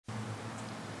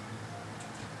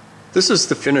This is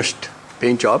the finished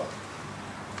paint job.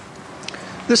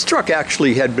 This truck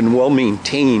actually had been well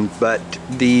maintained, but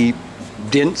the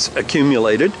dents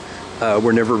accumulated,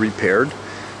 were never repaired,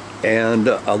 and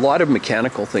a lot of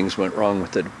mechanical things went wrong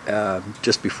with it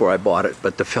just before I bought it,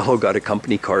 but the fellow got a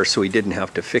company car so he didn't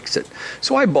have to fix it.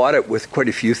 So I bought it with quite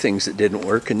a few things that didn't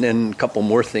work, and then a couple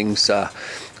more things,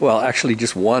 well actually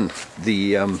just one.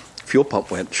 The fuel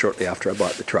pump went shortly after I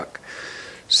bought the truck.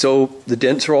 So the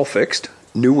dents are all fixed.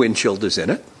 New windshield is in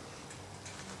it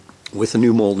with a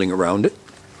new molding around it.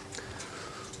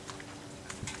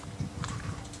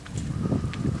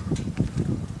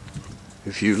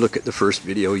 If you look at the first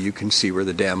video, you can see where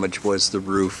the damage was: the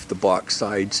roof, the box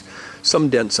sides, some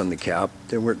dents on the cab.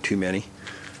 There weren't too many.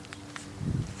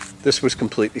 This was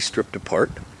completely stripped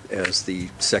apart, as the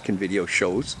second video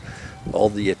shows. All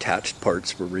the attached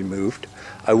parts were removed.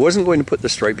 I wasn't going to put the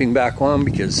striping back on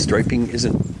because striping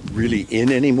isn't really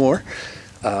in anymore,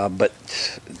 but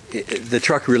the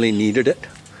truck really needed it.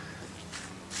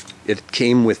 It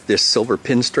came with this silver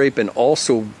pinstripe and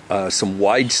also some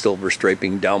wide silver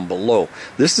striping down below.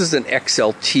 This is an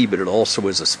XLT, but it also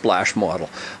is a splash model.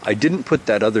 I didn't put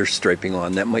that other striping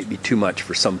on. That might be too much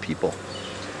for some people.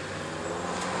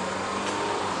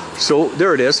 So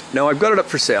there it is. Now I've got it up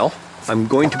for sale. I'm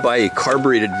going to buy a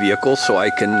carbureted vehicle so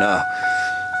I can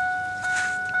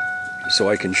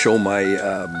show my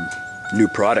new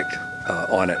product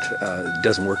on it. It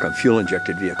doesn't work on fuel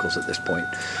injected vehicles at this point.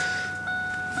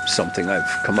 Something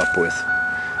I've come up with.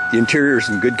 The interior is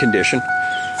in good condition.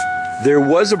 There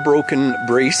was a broken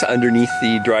brace underneath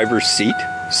the driver's seat,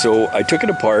 so I took it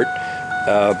apart,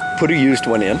 put a used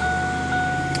one in,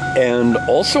 and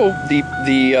also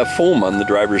the foam on the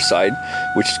driver's side,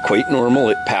 which is quite normal.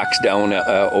 It packs down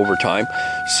over time,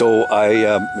 so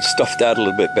I stuffed that a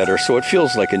little bit better, so it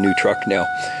feels like a new truck now.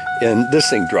 And this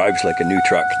thing drives like a new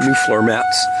truck. New floor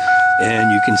mats,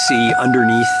 and you can see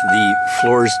underneath the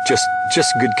floors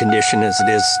just good condition as it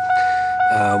is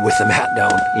with the mat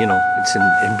down. You know, it's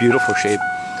in beautiful shape.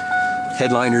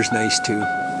 Headliner's nice too.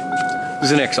 This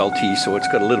is an XLT, so it's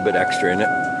got a little bit extra in it.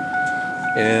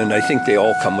 And I think they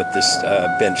all come with this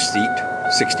bench seat,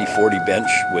 60/40 bench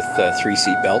with 3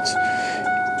 seat belts.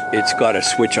 It's got a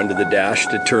switch under the dash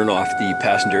to turn off the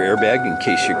passenger airbag in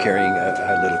case you're carrying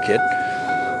a little kid.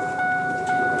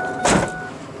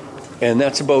 And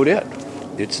that's about it.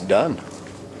 It's done.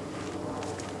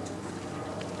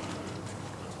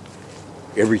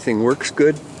 Everything works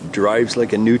good, drives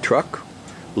like a new truck,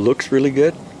 looks really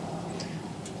good.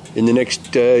 In the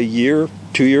next year,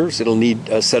 2 years, it'll need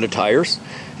a set of tires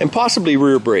and possibly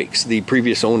rear brakes. The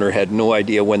previous owner had no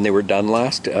idea when they were done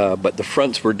last, but the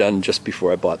fronts were done just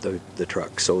before I bought the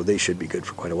truck, so they should be good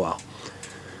for quite a while.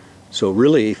 So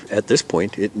really, at this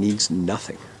point, it needs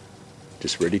nothing.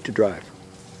 Just ready to drive.